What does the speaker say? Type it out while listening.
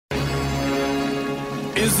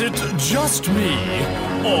Is it just me?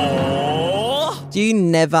 Or... Do you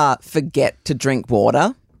never forget to drink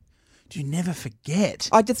water? Do you never forget?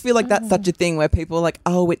 I just feel like that's such a thing where people are like,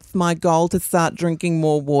 oh, it's my goal to start drinking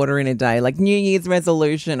more water in a day, like New Year's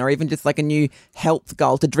resolution or even just like a new health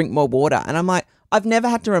goal to drink more water. And I'm like, I've never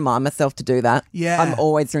had to remind myself to do that. Yeah. I'm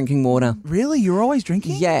always drinking water. Really? You're always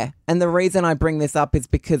drinking? Yeah. And the reason I bring this up is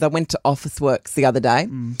because I went to Officeworks the other day.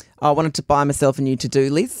 I wanted to buy myself a new to-do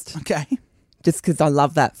list Okay. just because I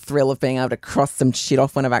love that thrill of being able to cross some shit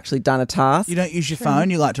off when I've actually done a task. You don't use your phone,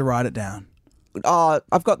 you like to write it down.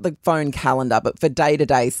 I've got the phone calendar, but for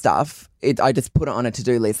day-to-day stuff, I just put it on a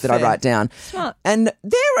to-do list that I Fair. write down. Smart. And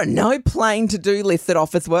there are no plain to-do lists at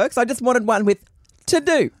Officeworks. I just wanted one with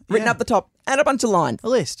to-do written Yeah. up the top and a bunch of lines. A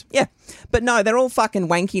list. Yeah. But no, they're all fucking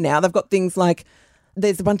wanky now. They've got things like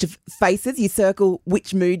there's a bunch of faces. You circle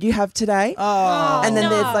which mood you have today. Oh. And then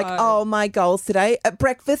there's like, oh, my goals today at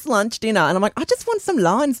breakfast, lunch, dinner. And I'm like, I just want some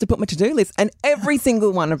lines to put my to-do list. And every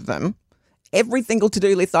single one of them, every single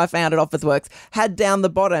to-do list I found at Officeworks had down the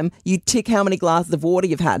bottom, you tick how many glasses of water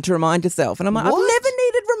you've had to remind yourself. And I'm like, What? I've never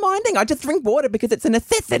needed reminding. I just drink water because it's a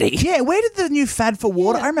necessity. Yeah, where did the new fad for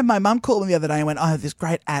water? I remember my mum called me the other day and went, I have this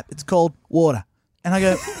great app. It's called Water. And I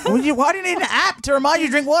go, why do you need an app to remind you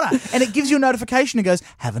to drink water? And it gives you a notification. It goes,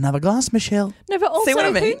 have another glass, Michelle. No, but also, what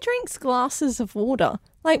I mean? who drinks glasses of water?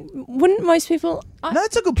 Like, wouldn't most people? No,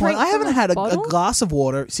 that's a good point. drink I from haven't had a bottle? glass of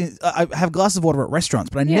water since I have glasses of water at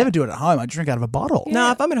restaurants, but I never do it at home. I drink out of a bottle.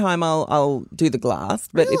 No, if I'm at home, I'll do the glass.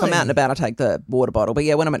 But if I'm Really? out and about, I take the water bottle. But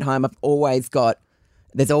yeah, when I'm at home,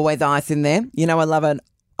 there's always ice in there. You know, I love an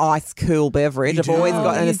ice cool beverage. I've always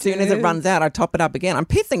got, and you as soon as it do. runs out, I top it up again. I'm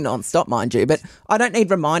pissing non-stop, mind you, but I don't need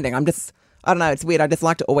reminding. I don't know, it's weird. I just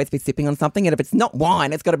like to always be sipping on something, and if it's not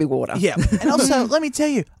wine, it's got to be water. Yeah. And also, let me tell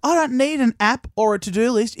you, I don't need an app or a to-do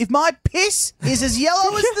list. If my piss is as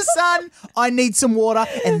yellow as the sun, I need some water,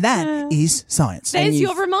 and that is science. There's you-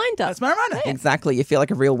 your reminder. That's my reminder. Exactly. You feel like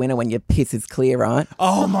a real winner when your piss is clear, right?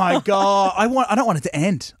 Oh my God. I don't want it to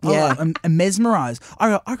end. Yeah. I'm mesmerized.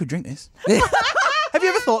 I could drink this. Have you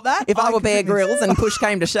ever thought that? If I were could Bear drink this. Grylls and push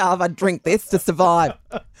came to shove, I'd drink this to survive.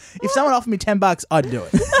 If someone offered me $10, I'd do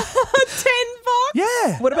it. $10.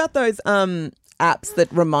 Yeah. What about those apps that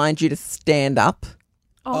remind you to stand up?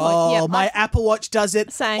 Oh, yeah, my Apple Watch does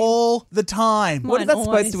it Same. all the time. What is Mine that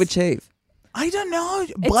supposed to always. achieve? I don't know.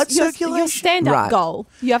 It's Blood circulation. Your stand-up Right. goal.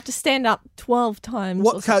 You have to stand up 12 times. or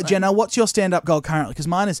What, something. Jenna? What's your stand-up goal currently? Because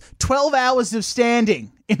mine is 12 hours of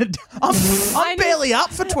standing. I'm Mine is- barely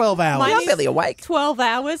up for 12 hours. Mine I'm is barely awake. 12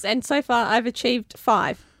 hours, and so far I've achieved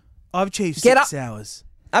 5. I've achieved Get 6 hours.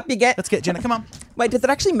 Up you get. Let's get Jenna. Come on. Wait, does it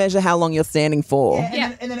actually measure how long you're standing for?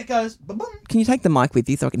 And then it goes ba-boom. Can you take the mic with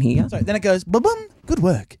you so I can hear you? Sorry. Then it goes ba-boom. Good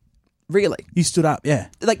work. Really? You stood up. Yeah.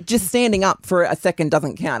 Like just standing up for a second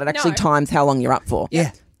doesn't count. It actually No. times how long you're up for.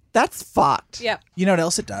 Yeah. That's fucked. Yep. You know what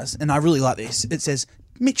else it does? And I really like this. It says,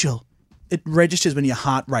 Mitchell, it registers when your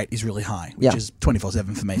heart rate is really high, which Yeah. is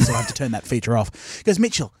 24/7 for me, so I have to turn that feature off. It goes,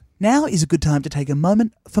 Mitchell, now is a good time to take a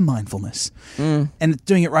moment for mindfulness. And it's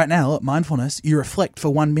doing it right now. Look, mindfulness, you reflect for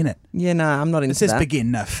 1 minute. Yeah, no, I'm not into It says that.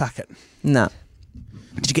 begin. No, fuck it. No.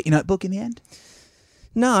 Did you get your notebook in the end?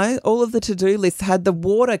 No, all of the to-do lists had the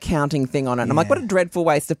water counting thing on it. I'm like, what a dreadful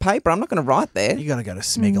waste of paper. I'm not going to write there. You got to go to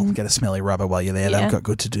Smiggle, get a smelly rubber while you're there. Yeah. They've got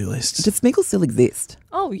good to-do lists. Does Smeagol still exist?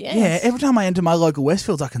 Oh, yes. Yeah, every time I enter my local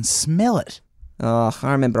Westfields, I can smell it. Oh,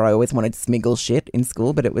 I remember I always wanted Smiggle shit in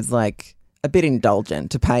school, but it was like a bit indulgent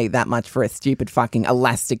to pay that much for a stupid fucking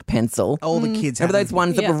elastic pencil. All the kids have Remember those them.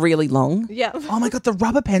 ones that Yeah. were really long? Yeah. Oh my God, the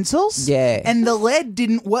rubber pencils? Yeah. And the lead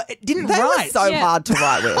didn't work. It didn't They write. were so Yeah. hard to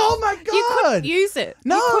write with. Oh my God. You couldn't use it.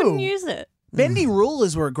 No. You couldn't use it. Bendy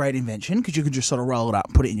rulers were a great invention because you could just sort of roll it up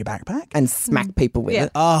and put it in your backpack. And smack people with Yeah.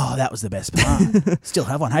 it. Oh, that was the best part. Still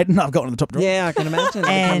have one, Hayden. I've got one in the top drawer. Yeah, I can imagine.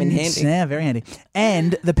 They come in handy. Yeah, very handy.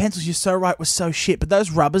 And the pencils, you're so right, were so shit. But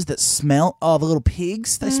those rubbers that smell, the little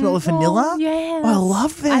pigs, they smell of vanilla. Oh, yes. I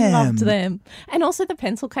love them. I loved them. And also the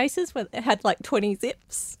pencil cases where it had like 20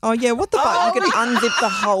 zips. Oh, yeah, what the fuck? You could unzip the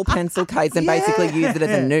whole pencil case and basically use it as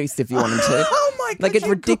a noose if you wanted to. Oh my God. Like, it's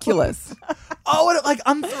you're good. ridiculous. Oh, and it like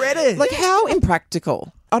unthreaded. Like, how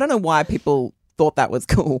impractical. I don't know why people thought that was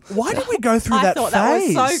cool. why did we go through I that thought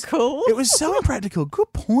phase? that was so cool. It was so impractical.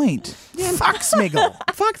 Good point. Fuck Smiggle.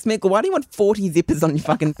 Fuck, Smeagol, why do you want 40 zippers on your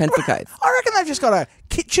fucking pencil case? I reckon they've just got a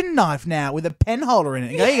kitchen knife now with a pen holder in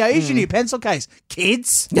it. There you go. Here's your new pencil case,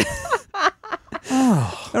 kids.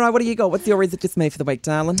 All right, what do you got? What's your Is It Just Me for the week,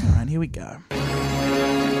 darling? All right, here we go.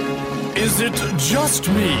 Is it just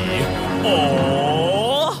me?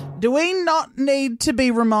 Or... Do we not need to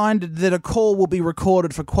be reminded that a call will be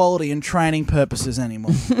recorded for quality and training purposes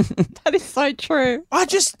anymore? That is so true. I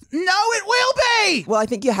just know it will be. Well, I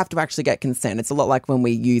think you have to actually get consent. It's a lot like when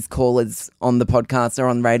we use callers on the podcast or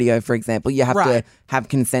on radio, for example. You have Right. to have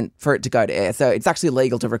consent for it to go to air. So it's actually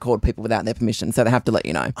illegal to record people without their permission. So they have to let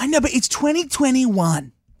you know. I know, but it's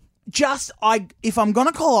 2021. If I'm going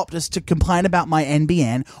to call Optus to complain about my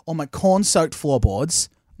NBN or my corn-soaked floorboards,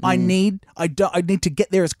 I need to get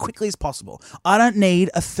there as quickly as possible. I don't need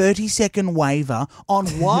a 30-second waiver on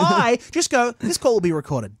why. Just go, this call will be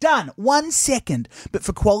recorded. Done. 1 second. But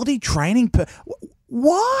for quality training,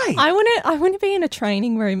 why? I want to be in a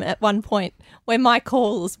training room at one point where my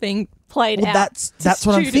call is being played out. That's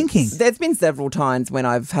what I'm students. thinking. There's been several times when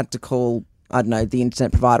I've had to call, I don't know, the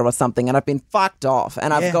internet provider or something, and I've been fucked off,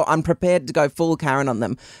 and I'm prepared to go full Karen on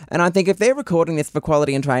them. And I think if they're recording this for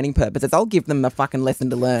quality and training purposes, I'll give them a fucking lesson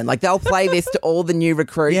to learn. Like, they'll play this to all the new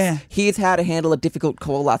recruits. Yeah. Here's how to handle a difficult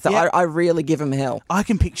caller. So Yeah. I really give them hell. I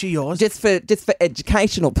can picture yours. Just for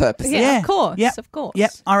educational purposes. Yeah, of course, Yep. of course.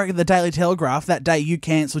 Yep. I reckon the Daily Telegraph, that day you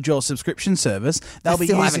cancelled your subscription service, they'll be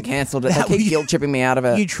Still using... haven't cancelled it. They keep guilt tripping me out of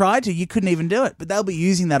it. You tried to, you couldn't even do it, but they'll be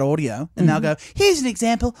using that audio and they'll go, here's an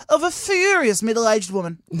example of a furious middle-aged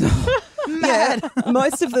woman. Mad.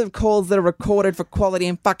 Most of the calls that are recorded for quality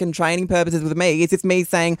and fucking training purposes with me is just me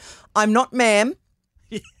saying, I'm not ma'am.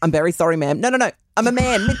 I'm very sorry, ma'am. No. I'm a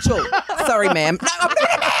man, Mitchell. Sorry, ma'am. No, I'm not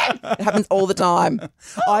a man. It happens all the time.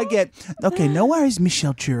 I get, okay, no worries,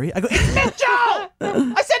 Michelle Chury. I go, it's Mitchell!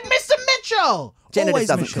 I said Mr. Mitchell! Jenna Always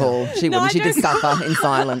just doesn't Michelle. call. She No, wouldn't. I She'd just don't. suffer in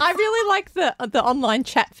silence. I really like the online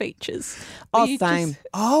chat features. where Oh, you same. just-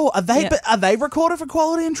 Oh, are they? Yeah. But are they recorded for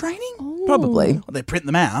quality and training? Probably. Well, they print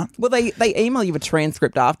them out. Well, they email you a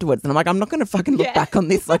transcript afterwards, and I'm like, I'm not going to fucking look Yeah. back on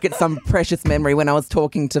this like it's some precious memory when I was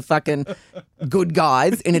talking to fucking good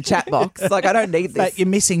guys in a chat box. Like, I don't need But this. you're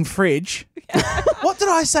missing fridge. What did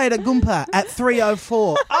I say to Goompa at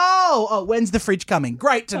 3:04? Oh, when's the fridge coming?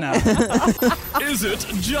 Great to know. Is it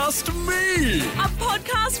just me? A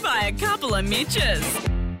podcast by a couple of Mitches.